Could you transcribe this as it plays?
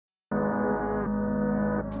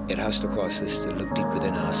it has to cause us to look deep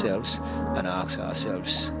within ourselves and ask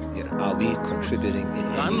ourselves, are we contributing in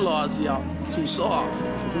any... Gun laws, y'all, too soft.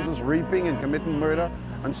 This is just reaping and committing murder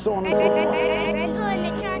and so on and so forth. Renzo in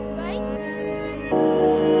the chat, right?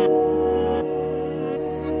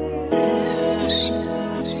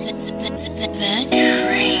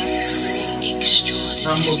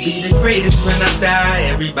 I'ma be the greatest when I die.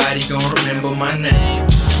 Everybody gon' remember my name.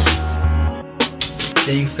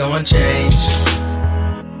 Things gon' change.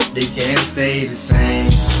 They can't stay the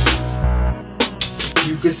same.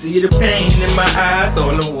 You can see the pain in my eyes.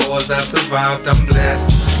 All the wars I survived, I'm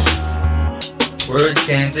blessed. Words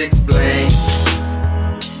can't explain.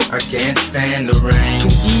 I can't stand the rain. Too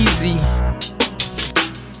easy.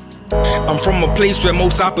 I'm from a place where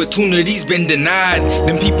most opportunities been denied.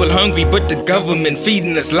 Them people hungry, but the government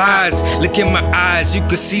feeding us lies. Look in my eyes, you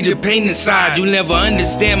can see the pain inside. You'll never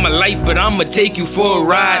understand my life, but I'ma take you for a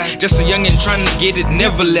ride. Just a youngin' trying to get it,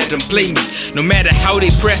 never let them play me. No matter how they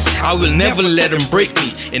press, I will never let them break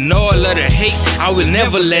me. And all of the hate, I will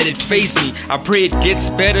never let it faze me. I pray it gets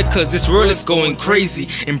better, cause this world is going crazy.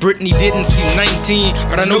 And Brittany didn't see 19,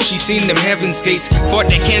 but I know she seen them heaven's gates. Fought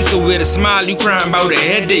that cancer with a smile, you crying about a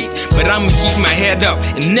headache. But I'ma keep my head up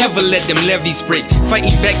and never let them levees break.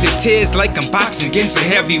 Fighting back the tears like I'm boxing against a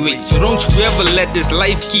heavyweight. So don't you ever let this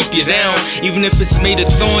life keep you down. Even if it's made of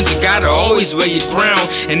thorns, you gotta always wear your crown.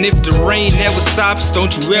 And if the rain never stops,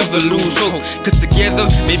 don't you ever lose hope. Cause together,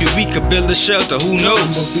 maybe we could build a shelter, who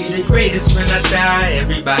knows? I'ma be the greatest when I die.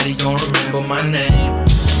 Everybody gon' remember my name.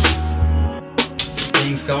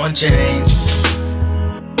 Things gon' change.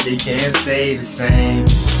 They can't stay the same.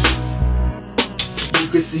 You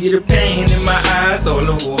can see the pain in my eyes. All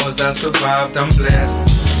the wars I survived, I'm blessed.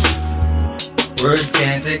 Words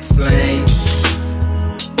can't explain.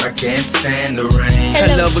 I can't stand the rain.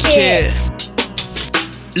 I love a kid.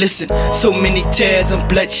 Listen, so many tears and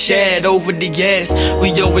bloodshed over the years.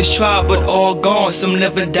 We always try, but all gone, some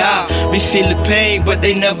never die. We feel the pain, but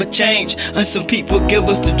they never change. And some people give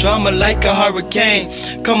us the drama like a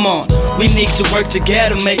hurricane. Come on, we need to work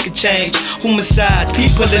together, make a change. Homicide,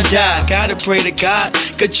 people that die. Gotta pray to God,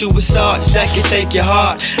 cut you with swords that can take your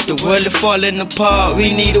heart. The world is falling apart,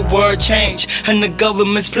 we need a world change. And the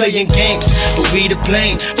government's playing games, but we to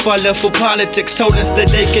blame. Falling for politics, told us that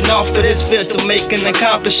they can offer this fear to make an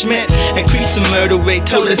accomplishment. Increase the murder rate,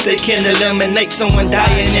 told us they can eliminate someone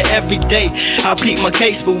dying here every day. I plead my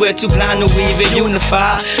case, but we're too blind to even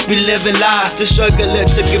unify. We living lies, the struggling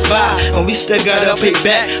to get by, and we still gotta pay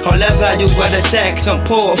back all that value what the tax. I'm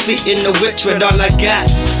poor, feet in the rich with all I got.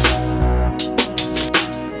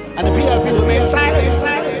 And the people remain silent,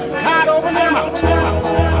 hard over their mouth.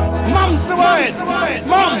 Mum's the word,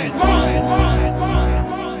 mum.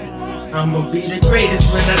 I'ma be the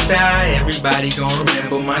greatest when I die. Everybody gon'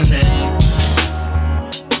 remember my name.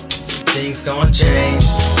 Things gon' change.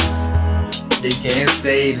 They can't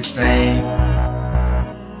stay the same.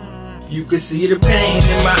 You can see the pain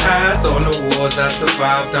in my eyes. All the wars I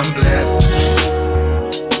survived, I'm blessed.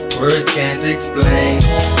 Words can't explain.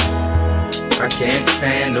 I can't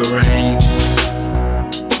stand the rain.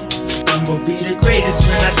 I'ma be the greatest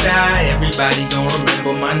when I die. Everybody gon'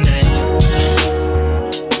 remember my name.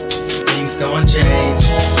 Things gon' change.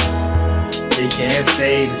 They can't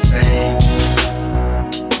stay the same.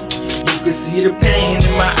 You can see the pain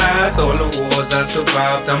in my eyes. All the wars I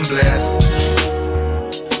survived, I'm blessed.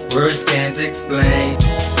 Words can't explain.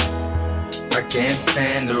 I can't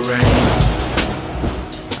stand the rain.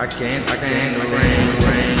 I can't stand the rain.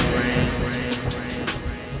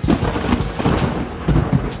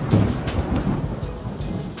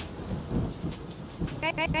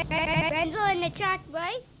 Renzo in the chat,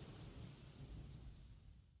 right?